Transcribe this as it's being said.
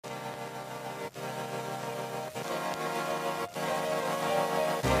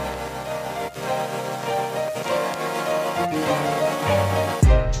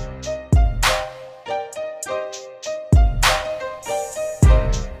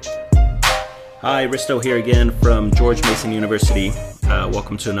Hi, Risto here again from George Mason University.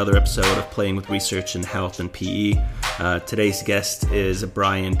 Welcome to another episode of Playing with Research in Health and PE. Today's guest is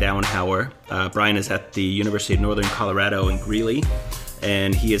Brian Downhauer. Brian is at the University of Northern Colorado in Greeley,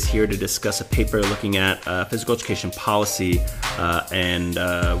 and he is here to discuss a paper looking at physical education policy, and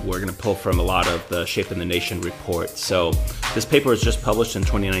we're going to pull from a lot of the Shaping the Nation report. So this paper was just published in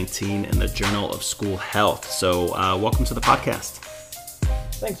 2019 in the Journal of School Health. So welcome to the podcast.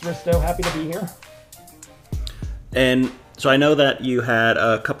 Thanks, Risto. Happy to be here. And so I know that you had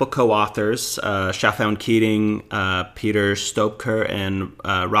a couple co-authors, Xiaofan Keating, Peter Stoepker, and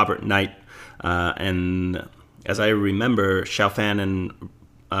Robert Knight. And as I remember, Xiaofan and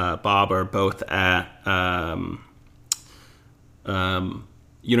Bob are both at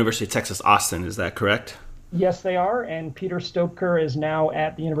University of Texas, Austin. Is that correct? Yes, they are. And Peter Stoepker is now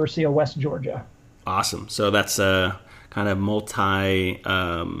at the University of West Georgia. Awesome. So that's a kind of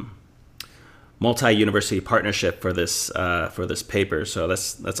multi-university partnership for this paper. So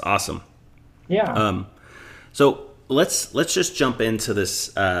that's awesome. Yeah. So let's just jump into this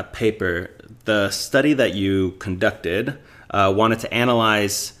paper. The study that you conducted wanted to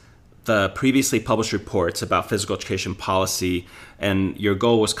analyze the previously published reports about physical education policy, and your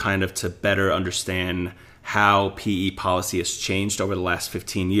goal was kind of to better understand how PE policy has changed over the last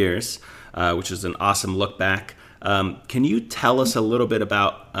 15 years, which is an awesome look back. Can you tell us a little bit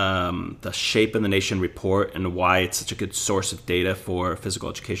about the Shaping the Nation report and why it's such a good source of data for physical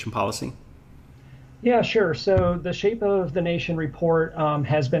education policy? Yeah, sure. So the Shape of the Nation report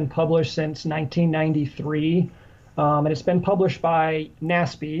has been published since 1993, and it's been published by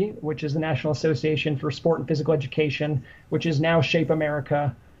NASPE, which is the National Association for Sport and Physical Education, which is now Shape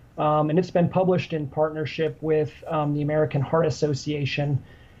America. And it's been published in partnership with the American Heart Association.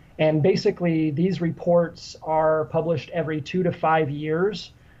 And basically, these reports are published every 2 to 5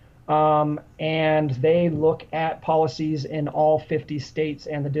 years, and they look at policies in all 50 states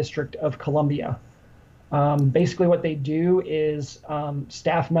and the District of Columbia. Basically, what they do is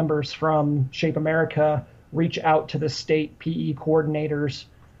staff members from Shape America reach out to the state PE coordinators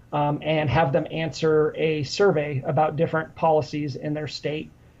and have them answer a survey about different policies in their state.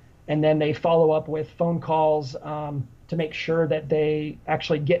 And then they follow up with phone calls to make sure that they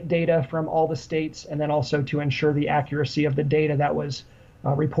actually get data from all the states, and then also to ensure the accuracy of the data that was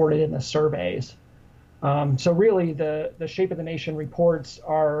reported in the surveys. So really, the Shape of the Nation reports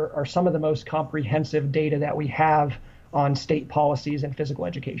are some of the most comprehensive data that we have on state policies in physical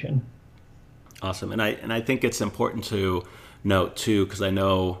education. Awesome. And I think it's important to note, too, because I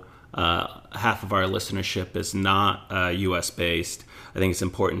know half of our listenership is not U.S. based. I think it's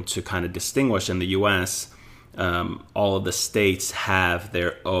important to kind of distinguish in the U.S., all of the states have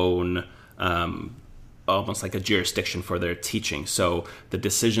their own almost like a jurisdiction for their teaching. So the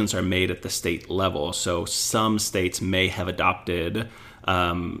decisions are made at the state level. So some states may have adopted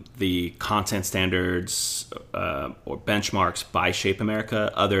the content standards or benchmarks by Shape America.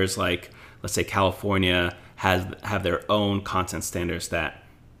 Others, like let's say California, have their own content standards that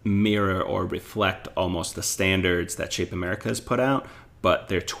mirror or reflect almost the standards that Shape America has put out, but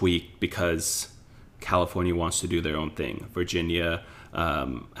they're tweaked because California wants to do their own thing. Virginia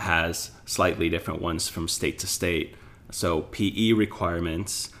has slightly different ones from state to state. So PE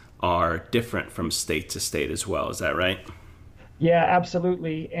requirements are different from state to state as well. Is that right? Yeah,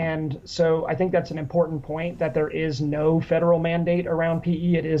 absolutely. And so I think that's an important point, that there is no federal mandate around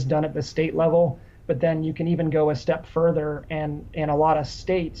PE. It is done at the state level. But then you can even go a step further, and a lot of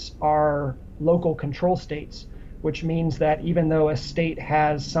states are local control states, which means that even though a state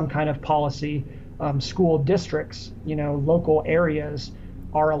has some kind of policy, school districts, local areas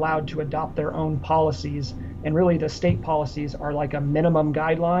are allowed to adopt their own policies. And really the state policies are like a minimum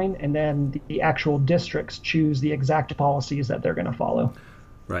guideline, and then the actual districts choose the exact policies that they're going to follow.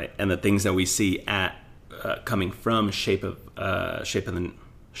 Right. And the things that we see at coming from Shape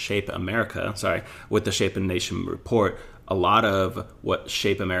America, with the Shape of the Nation report, a lot of what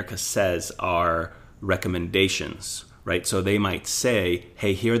Shape America says are recommendations. Right, so they might say,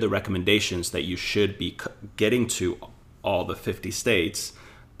 hey, here are the recommendations that you should be getting to all the 50 states,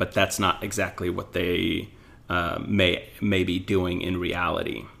 but that's not exactly what they may be doing in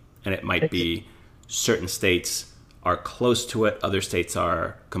reality. And it might be certain states are close to it, other states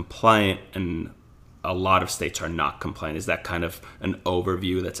are compliant, and a lot of states are not compliant. Is that kind of an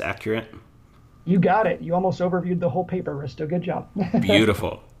overview that's accurate? You got it. You almost overviewed the whole paper, Risto. Good job.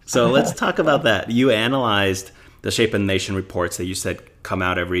 Beautiful. So let's talk about that. You analyzed the Shape of the Nation reports that you said come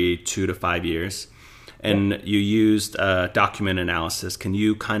out every 2 to 5 years, and you used document analysis. Can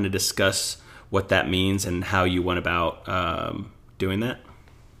you kind of discuss what that means and how you went about doing that?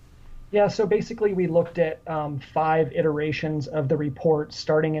 Yeah, so basically we looked at 5 iterations of the report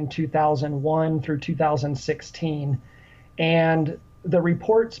starting in 2001 through 2016. And the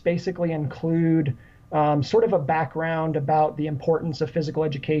reports basically include sort of a background about the importance of physical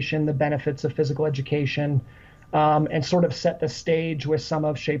education, the benefits of physical education, and sort of set the stage with some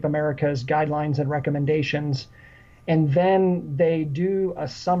of Shape America's guidelines and recommendations. And then they do a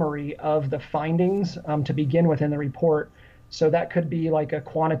summary of the findings to begin with in the report. So that could be like a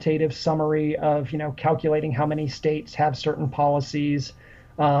quantitative summary of, calculating how many states have certain policies,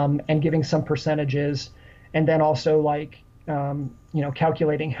 and giving some percentages. And then also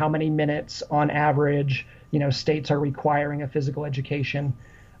calculating how many minutes on average, states are requiring of physical education.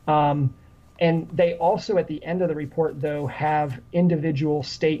 And they also, at the end of the report, though, have individual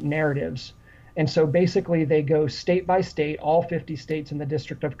state narratives. And so basically they go state by state, all 50 states in the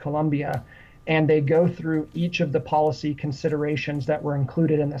District of Columbia, and they go through each of the policy considerations that were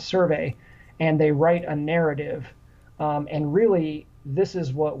included in the survey, and they write a narrative. And really, this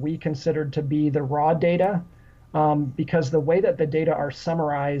is what we considered to be the raw data, because the way that the data are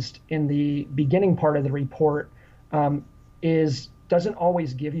summarized in the beginning part of the report doesn't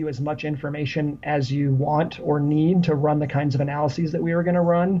always give you as much information as you want or need to run the kinds of analyses that we were going to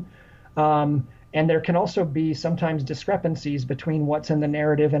run. And there can also be sometimes discrepancies between what's in the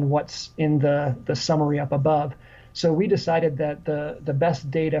narrative and what's in the summary up above. So we decided that the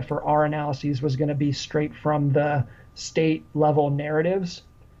best data for our analyses was going to be straight from the state level narratives.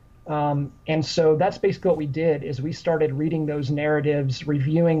 And so that's basically what we did is we started reading those narratives,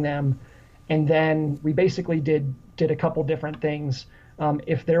 reviewing them, and then we basically did a couple different things.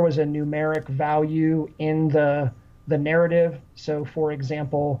 If there was a numeric value in the narrative, so for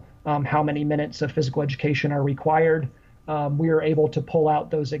example, how many minutes of physical education are required, we were able to pull out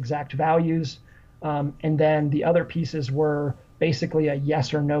those exact values. And then the other pieces were basically a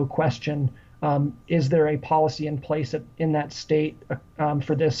yes or no question. Is there a policy in place in that state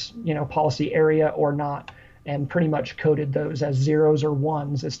for this, policy area or not? And pretty much coded those as zeros or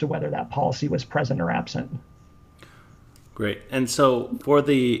ones as to whether that policy was present or absent. Great. And so for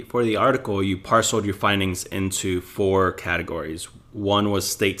the article, you parceled your findings into 4 categories. One was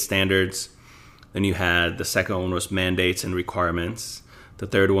state standards. Then you had the second one was mandates and requirements. The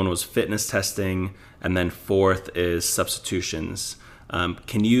third one was fitness testing. And then fourth is substitutions.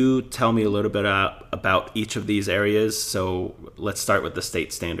 Can you tell me a little bit about each of these areas? So let's start with the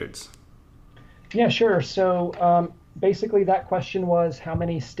state standards. Yeah, sure. So basically that question was how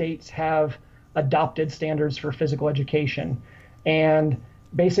many states have adopted standards for physical education. And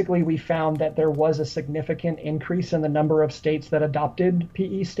basically we found that there was a significant increase in the number of states that adopted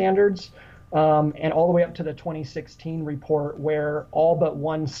PE standards, and all the way up to the 2016 report where all but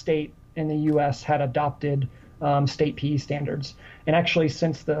one state in the U.S. had adopted state PE standards. And actually,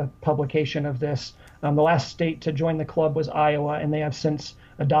 since the publication of this, the last state to join the club was Iowa, and they have since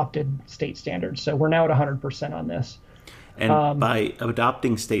adopted state standards. So we're now at 100% on this. And by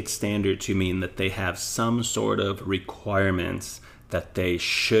adopting state standards, you mean that they have some sort of requirements that they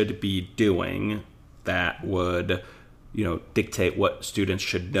should be doing that would, dictate what students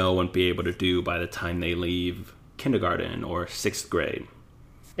should know and be able to do by the time they leave kindergarten or 6th grade.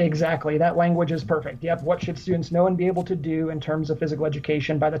 Exactly. That language is perfect. Yep. What should students know and be able to do in terms of physical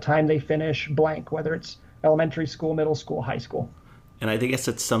education by the time they finish blank, whether it's elementary school, middle school, high school? And I guess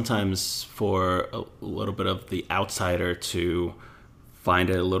it's sometimes for a little bit of the outsider to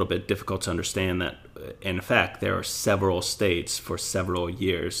find it a little bit difficult to understand that, in fact, there are several states for several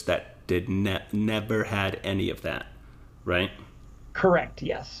years that did never had any of that, right? Correct,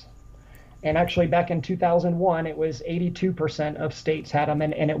 yes. And actually, back in 2001, it was 82% of states had them,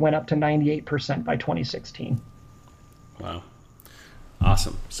 and it went up to 98% by 2016. Wow.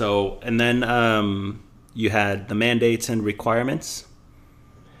 Awesome. So, and then you had the mandates and requirements.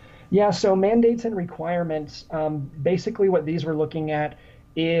 Yeah, so mandates and requirements, basically what these were looking at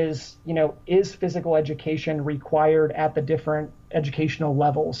is, is physical education required at the different educational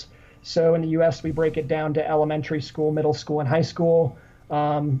levels? So in the U.S., we break it down to elementary school, middle school, and high school.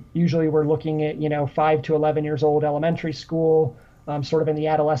 Usually we're looking at, 5 to 11 years old elementary school, sort of in the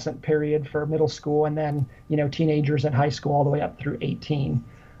adolescent period for middle school, and then, teenagers in high school all the way up through 18.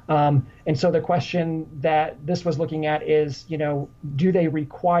 And so the question that this was looking at is, do they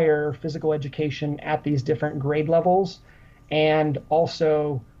require physical education at these different grade levels? And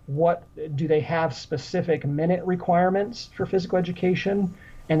also, what do they have specific minute requirements for physical education?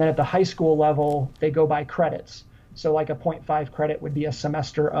 And then at the high school level, they go by credits. So like a 0.5 credit would be a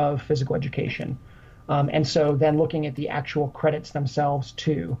semester of physical education. And so then looking at the actual credits themselves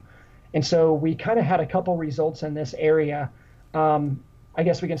too. And so we kind of had a couple results in this area. I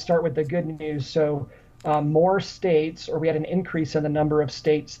guess we can start with the good news. So, more states, or we had an increase in the number of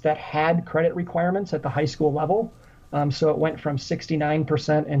states that had credit requirements at the high school level. So it went from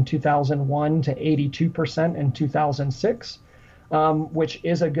 69% in 2001 to 82% in 2006, which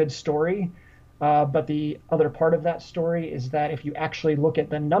is a good story. But the other part of that story is that if you actually look at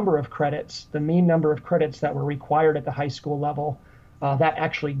the number of credits, the mean number of credits that were required at the high school level, that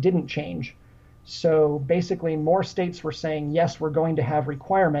actually didn't change. So basically, more states were saying, yes, we're going to have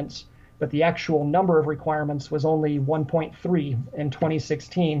requirements, but the actual number of requirements was only 1.3 in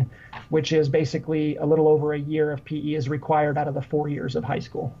 2016, which is basically a little over a year of PE is required out of the 4 years of high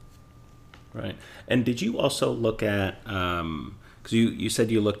school. Right. And did you also look at, because you said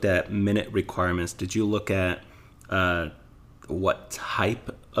you looked at minute requirements, did you look at what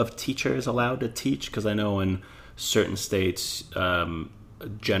type of teacher is allowed to teach? Because I know in certain states,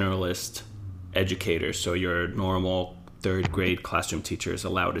 generalist educators, so your normal third grade classroom teacher is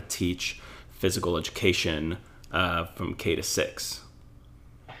allowed to teach physical education from K to 6.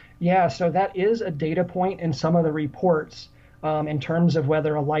 Yeah, so that is a data point in some of the reports in terms of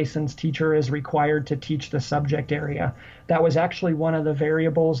whether a licensed teacher is required to teach the subject area. That was actually one of the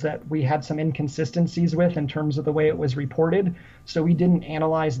variables that we had some inconsistencies with in terms of the way it was reported. So we didn't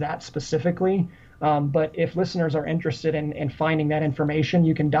analyze that specifically. But if listeners are interested in finding that information,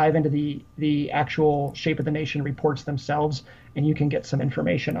 you can dive into the actual Shape of the Nation reports themselves, and you can get some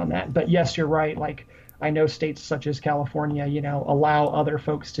information on that. But yes, you're right. Like, I know states such as California, allow other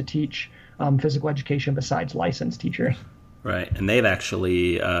folks to teach physical education besides licensed teachers. Right. And they've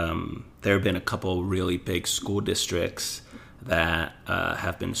actually, there have been a couple really big school districts that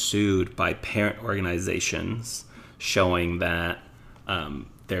have been sued by parent organizations showing that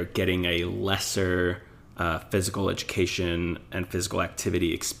they're getting a lesser physical education and physical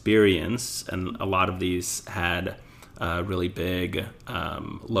activity experience. And a lot of these had really big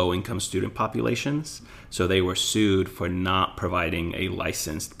low-income student populations. So they were sued for not providing a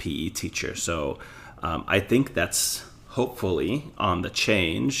licensed PE teacher. So I think that's hopefully on the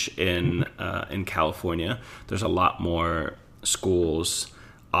change in California. There's a lot more schools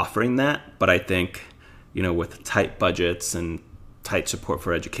offering that. But I think, with tight budgets and tight support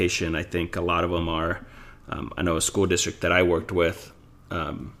for education, I think a lot of them are, I know a school district that I worked with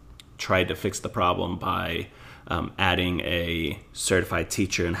tried to fix the problem by adding a certified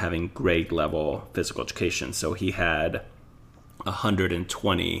teacher and having grade level physical education. So he had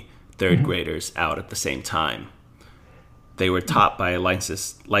 120 third graders out at the same time. They were taught by a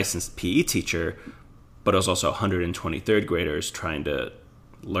licensed PE teacher, but it was also 120 third graders trying to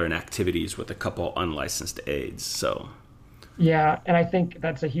learn activities with a couple unlicensed aides. So Yeah, and I think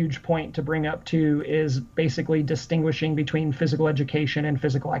that's a huge point to bring up too, is basically distinguishing between physical education and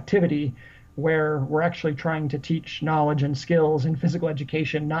physical activity, where we're actually trying to teach knowledge and skills in physical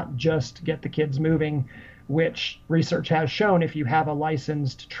education, not just get the kids moving, which research has shown if you have a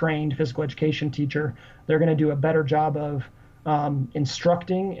licensed, trained physical education teacher, they're going to do a better job of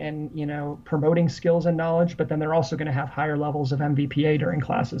instructing and promoting skills and knowledge, but then they're also going to have higher levels of MVPA during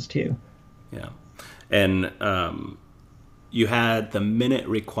classes too. Yeah, and you had the minute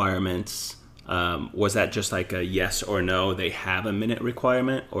requirements. Was that just like a yes or no, they have a minute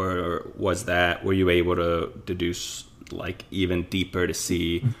requirement, or were you able to deduce like even deeper to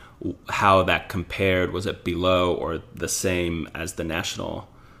see how that compared? Was it below or the same as the national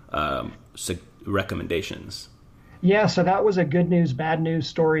recommendations? Yeah, so that was a good news, bad news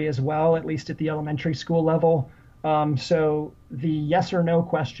story as well, at least at the elementary school level. So the yes or no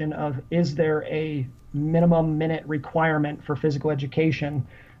question of, is there a minimum minute requirement for physical education,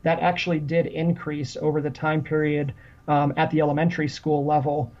 that actually did increase over the time period at the elementary school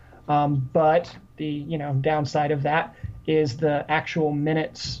level. But the downside of that is the actual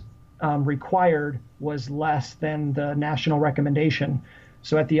minutes required was less than the national recommendation.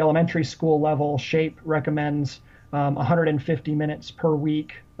 So at the elementary school level, SHAPE recommends 150 minutes per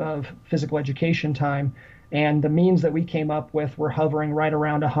week of physical education time. And the means that we came up with were hovering right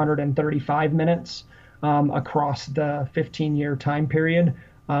around 135 minutes across the 15-year time period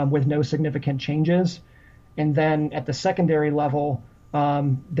with no significant changes. And then at the secondary level,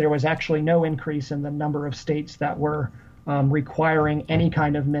 there was actually no increase in the number of states that were requiring any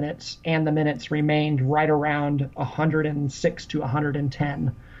kind of minutes, and the minutes remained right around 106 to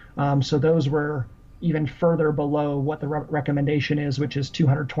 110. So those were even further below what the recommendation is, which is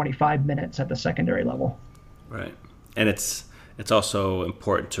 225 minutes at the secondary level. Right. And it's also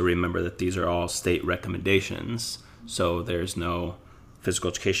important to remember that these are all state recommendations. So there's no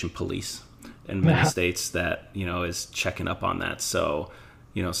physical education police in many states that, is checking up on that. So,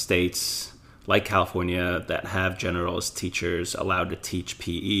 states like California that have generalist teachers allowed to teach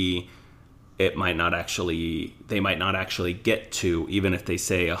PE, they might not actually get to, even if they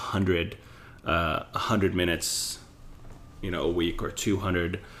say 100 minutes, a week, or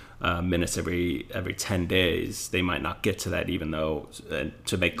 200 minutes every 10 days, they might not get to that, even though,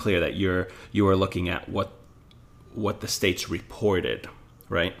 to make clear that you are looking at what the states reported,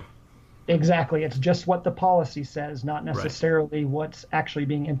 right? Exactly. It's just what the policy says, not Right. necessarily what's actually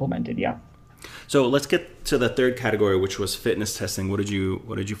being implemented. Yeah. So let's get to the third category, which was fitness testing. What did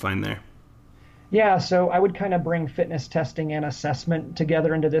you find there? Yeah, so I would kind of bring fitness testing and assessment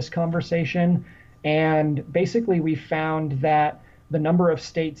together into this conversation. And basically, we found that the number of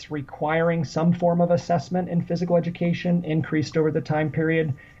states requiring some form of assessment in physical education increased over the time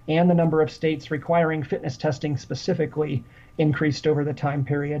period, and the number of states requiring fitness testing specifically increased over the time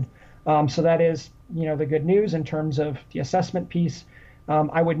period. So that is, the good news in terms of the assessment piece.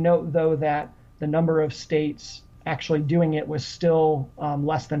 I would note, though, that the number of states actually doing it was still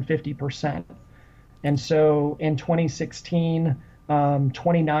less than 50%. And so in 2016,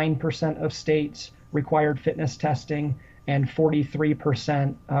 29% of states required fitness testing and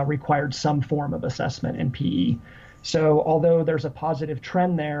 43% required some form of assessment in PE. So although there's a positive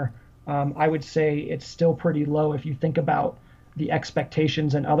trend there, I would say it's still pretty low if you think about the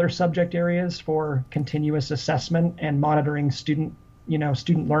expectations in other subject areas for continuous assessment and monitoring student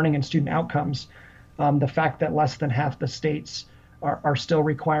learning and student outcomes. The fact that less than half the states are still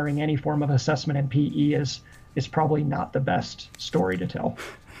requiring any form of assessment in PE is probably not the best story to tell.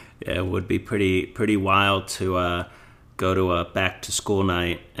 Yeah, it would be pretty wild to go to a back to school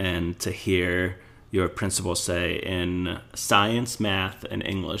night and to hear your principal say, in science, math, and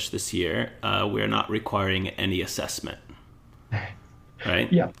English this year, we're not requiring any assessment.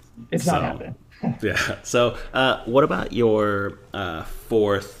 Right? Yeah, it's not happening. Yeah. So what about your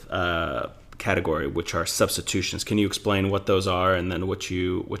fourth category, which are substitutions? Can you explain what those are and then what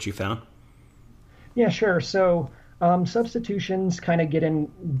you found? Yeah, sure. So substitutions kind of get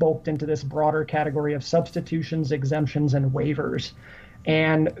bulked into this broader category of substitutions, exemptions, and waivers.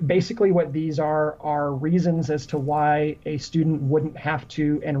 And basically what these are reasons as to why a student wouldn't have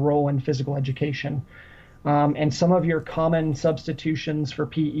to enroll in physical education. And some of your common substitutions for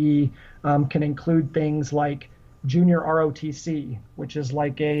PE can include things like junior ROTC, which is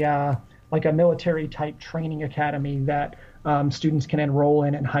like a military type training academy that students can enroll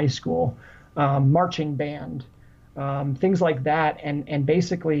in high school, marching band, things like that, and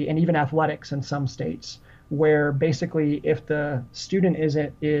basically, and even athletics in some states, where basically if the student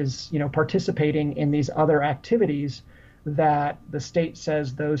is participating in these other activities, that the state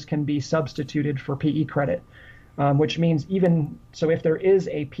says those can be substituted for PE credit, which means even so, if there is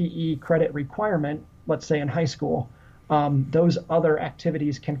a PE credit requirement, let's say in high school, those other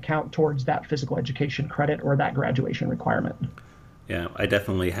activities can count towards that physical education credit or that graduation requirement. Yeah, I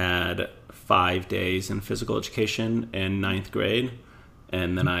definitely had 5 days in physical education in ninth grade,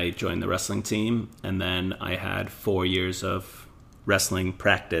 and then I joined the wrestling team, and then I had 4 years of wrestling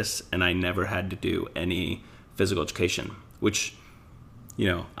practice, and I never had to do any physical education, which,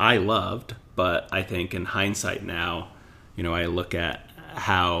 I loved, but I think in hindsight now, I look at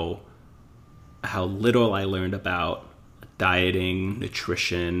how little I learned about dieting,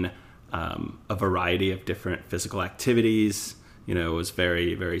 nutrition, a variety of different physical activities. It was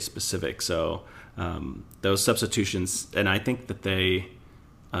very, very specific. So those substitutions, and I think that they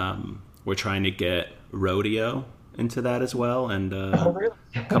were trying to get rodeo into that as well, and Really?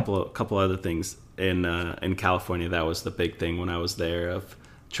 a couple other things in California. That was the big thing when I was there, of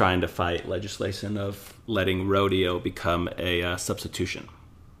trying to fight legislation of letting rodeo become a substitution.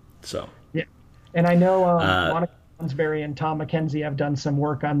 So Yeah, and I know Monica Hansberry and Tom McKenzie have done some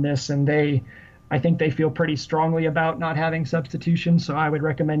work on this, and I think they feel pretty strongly about not having substitutions. So I would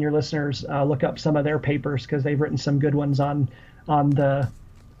recommend your listeners look up some of their papers, because they've written some good ones on the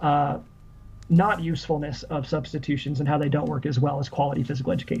not usefulness of substitutions and how they don't work as well as quality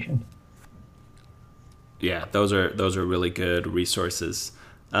physical education. Yeah, those are really good resources.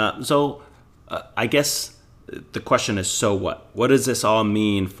 So I guess the question is, so what? What does this all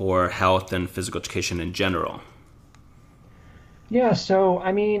mean for health and physical education in general? Yeah, so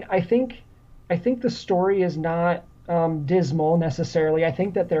I mean, I think the story is not dismal necessarily. I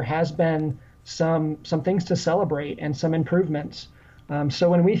think that there has been some things to celebrate and some improvements. So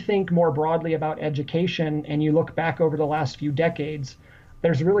when we think more broadly about education and you look back over the last few decades,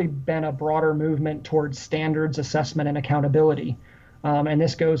 there's really been a broader movement towards standards, assessment, and accountability. And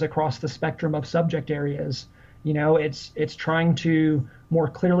this goes across the spectrum of subject areas. It's trying to more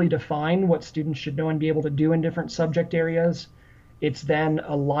clearly define what students should know and be able to do in different subject areas. It's then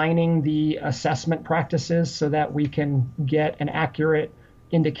aligning the assessment practices so that we can get an accurate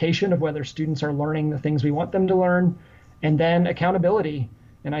indication of whether students are learning the things we want them to learn, and then accountability.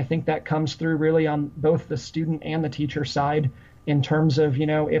 And I think that comes through really on both the student and the teacher side in terms of,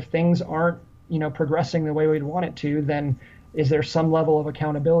 if things aren't, progressing the way we'd want it to, then is there some level of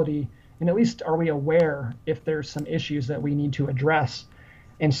accountability? And at least are we aware if there's some issues that we need to address?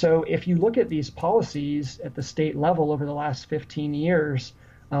 And so if you look at these policies at the state level over the last 15 years,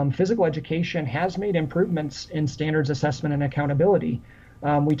 physical education has made improvements in standards assessment and accountability.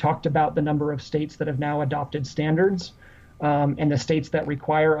 We talked about the number of states that have now adopted standards, and the states that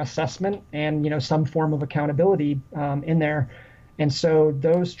require assessment and some form of accountability in there. And so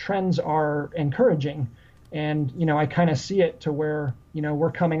those trends are encouraging. And I kind of see it to where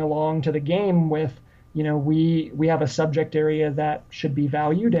we're coming along to the game with we have a subject area that should be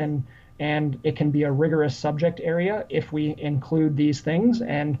valued, and it can be a rigorous subject area if we include these things,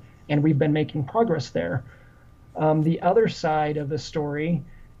 and we've been making progress there. The other side of the story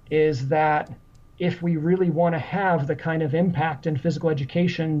is that if we really want to have the kind of impact in physical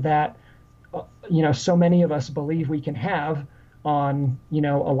education that so many of us believe we can have on a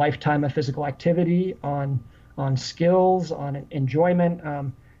lifetime of physical activity, on skills, on enjoyment,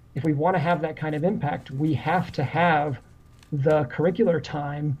 if we want to have that kind of impact, we have to have the curricular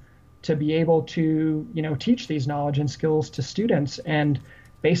time to be able to teach these knowledge and skills to students. And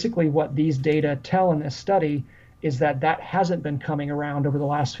basically what these data tell in this study is that hasn't been coming around over the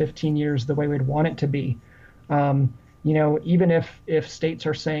last 15 years the way we'd want it to be. Even if states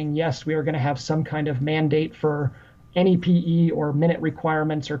are saying, yes, we are going to have some kind of mandate for any PE or minute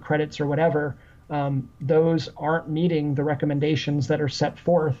requirements or credits or whatever, those aren't meeting the recommendations that are set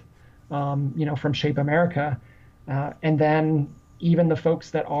forth, from Shape America. And then even the folks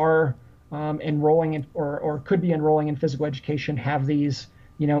that are enrolling in, or could be enrolling in physical education have these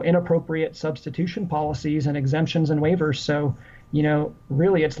inappropriate substitution policies and exemptions and waivers. So,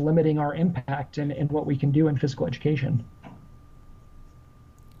 really it's limiting our impact in what we can do in physical education.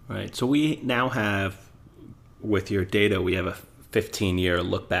 Right. So we now have, with your data, we have a 15-year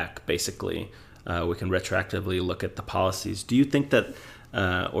look back, basically. We can retroactively look at the policies. Do you think that,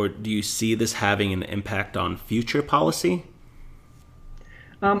 or do you see this having an impact on future policy?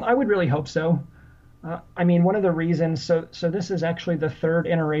 I would really hope so. One of the reasons, so this is actually the third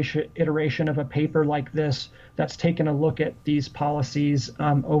iteration of a paper like this that's taken a look at these policies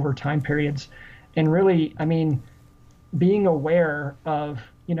over time periods. And really, being aware of,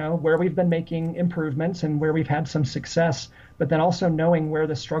 where we've been making improvements and where we've had some success, but then also knowing where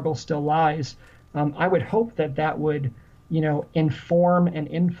the struggle still lies, I would hope that would, inform and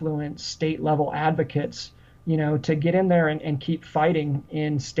influence state level advocates to get in there and keep fighting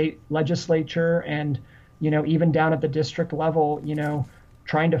in state legislature and, even down at the district level,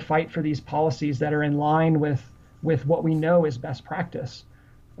 trying to fight for these policies that are in line with what we know is best practice.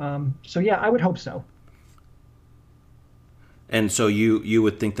 So yeah, I would hope so. And so you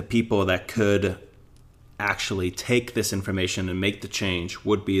would think the people that could actually take this information and make the change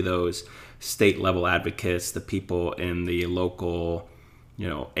would be those state level advocates, the people in the local,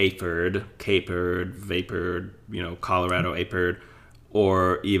 APERD, CAPERD, VAPERD, Colorado APERD,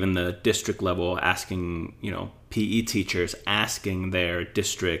 or even the district level asking, PE teachers asking their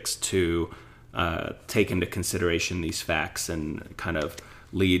districts to take into consideration these facts and kind of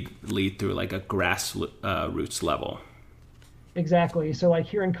lead through like a grassroots level. Exactly. So like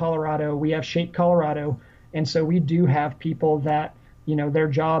here in Colorado, we have Shape Colorado. And so we do have people that, their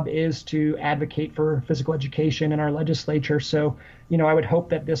job is to advocate for physical education in our legislature. So, I would hope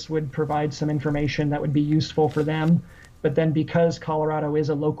that this would provide some information that would be useful for them. But then because Colorado is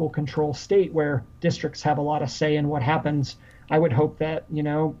a local control state where districts have a lot of say in what happens, I would hope that,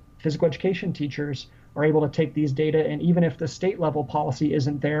 physical education teachers are able to take these data, and even if the state level policy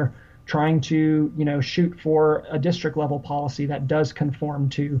isn't there, trying to, shoot for a district level policy that does conform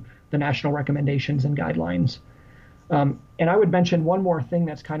to the national recommendations and guidelines. And I would mention one more thing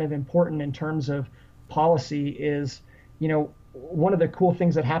that's kind of important in terms of policy is, one of the cool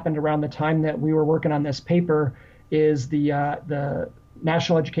things that happened around the time that we were working on this paper is the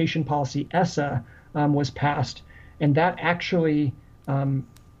National Education Policy, ESSA, was passed. And that actually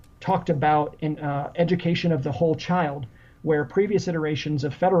talked about education of the whole child, where previous iterations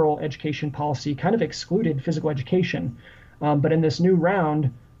of federal education policy kind of excluded physical education. But in this new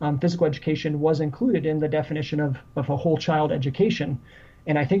round, physical education was included in the definition of a whole child education.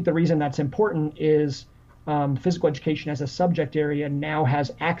 And I think the reason that's important is physical education as a subject area now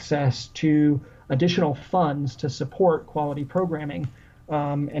has access to additional funds to support quality programming.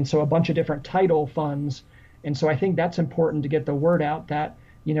 And so a bunch of different title funds. And so I think that's important to get the word out that,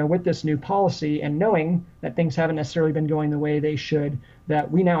 with this new policy and knowing that things haven't necessarily been going the way they should, that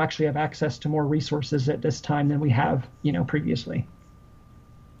we now actually have access to more resources at this time than we have, previously.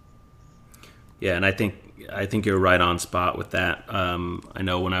 Yeah, and I think you're right on spot with that. I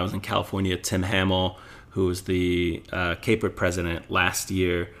know when I was in California, Tim Hamill, who was the CAPERT president last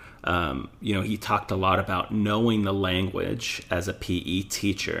year, he talked a lot about knowing the language as a PE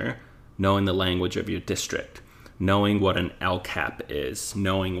teacher, knowing the language of your district, knowing what an LCAP is,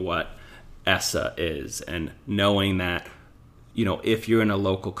 knowing what ESSA is, and knowing that, if you're in a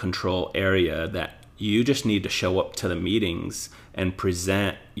local control area, that you just need to show up to the meetings and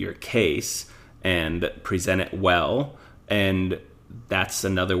present your case and present it well. And that's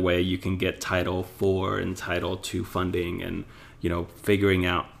another way you can get Title IV and Title II funding, and, figuring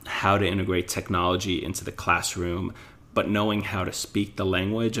out how to integrate technology into the classroom, but knowing how to speak the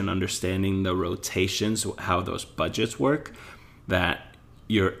language and understanding the rotations, how those budgets work, that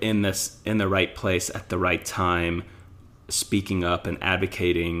you're in the right place at the right time, speaking up and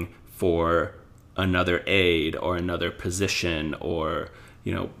advocating for another aide or another position, or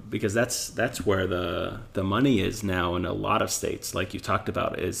because that's where the money is now in a lot of states, like you talked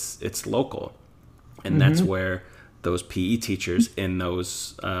about, is it's local, and that's where those PE teachers in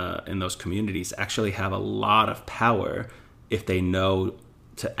those communities actually have a lot of power if they know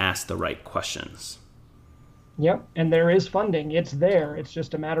to ask the right questions. Yep, and there is funding. It's there. It's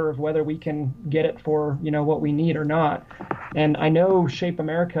just a matter of whether we can get it for, what we need or not. And I know Shape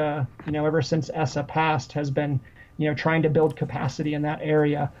America, ever since ESSA passed, has been, trying to build capacity in that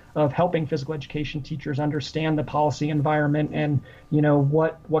area of helping physical education teachers understand the policy environment and,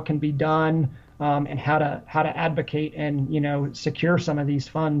 what can be done, and how to advocate and, secure some of these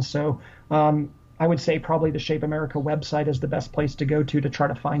funds. So I would say probably the Shape America website is the best place to go to try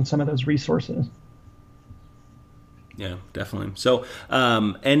to find some of those resources. Yeah, definitely. So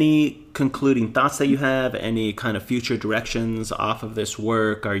any concluding thoughts that you have, any kind of future directions off of this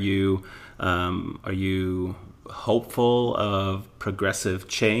work? Are you hopeful of progressive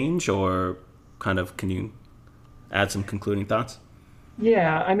change, or can you add some concluding thoughts?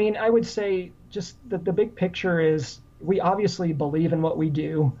 Yeah, I mean, I would say just that the big picture is we obviously believe in what we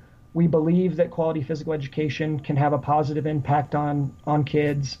do. We believe that quality physical education can have a positive impact on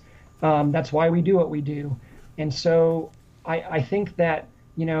kids. That's why we do what we do. And so I think that,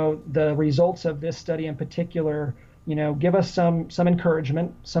 the results of this study in particular, give us some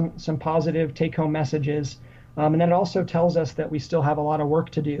encouragement, some positive take-home messages. And then it also tells us that we still have a lot of work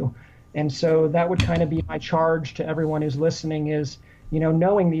to do. And so that would kind of be my charge to everyone who's listening is,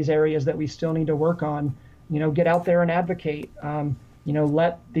 knowing these areas that we still need to work on, get out there and advocate.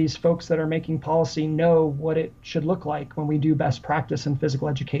 Let these folks that are making policy know what it should look like when we do best practice in physical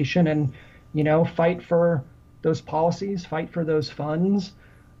education, and, fight for those policies, fight for those funds.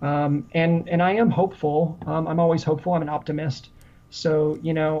 And I am hopeful. I'm always hopeful. I'm an optimist. So,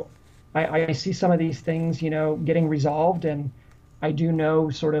 I see some of these things, getting resolved, and I do know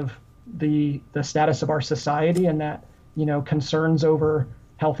sort of the status of our society, and that, concerns over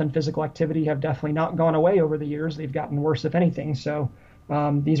health and physical activity have definitely not gone away over the years. They've gotten worse, if anything. So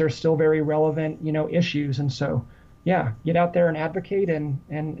these are still very relevant, issues. And so, yeah, get out there and advocate,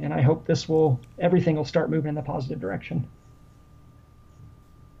 and I hope everything will start moving in the positive direction.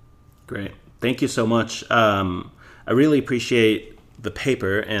 Great. Thank you so much. I really appreciate the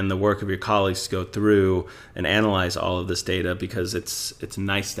paper and the work of your colleagues to go through and analyze all of this data, because it's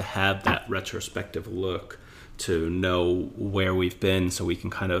nice to have that retrospective look to know where we've been, so we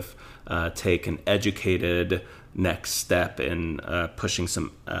can kind of take an educated next step in pushing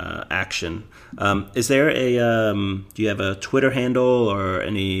some action. Is there do you have a Twitter handle or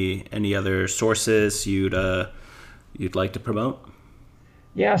any other sources you'd like to promote?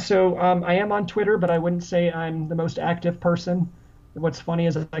 Yeah, so I am on Twitter, but I wouldn't say I'm the most active person. What's funny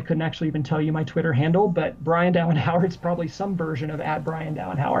is I couldn't actually even tell you my Twitter handle, but Brian Dauenhauer, it's probably some version of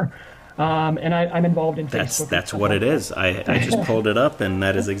 @BrianDauenhauer. And I'm involved in Facebook. That's what it is. I just pulled it up, and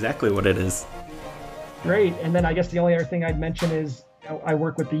that is exactly what it is. Great. And then I guess the only other thing I'd mention is I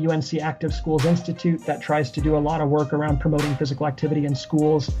work with the UNC Active Schools Institute that tries to do a lot of work around promoting physical activity in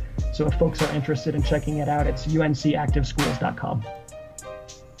schools. So if folks are interested in checking it out, it's uncactiveschools.com.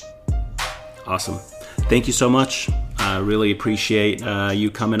 Awesome. Thank you so much. I really appreciate you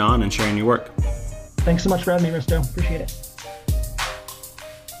coming on and sharing your work. Thanks so much for having me, Risto. Appreciate it.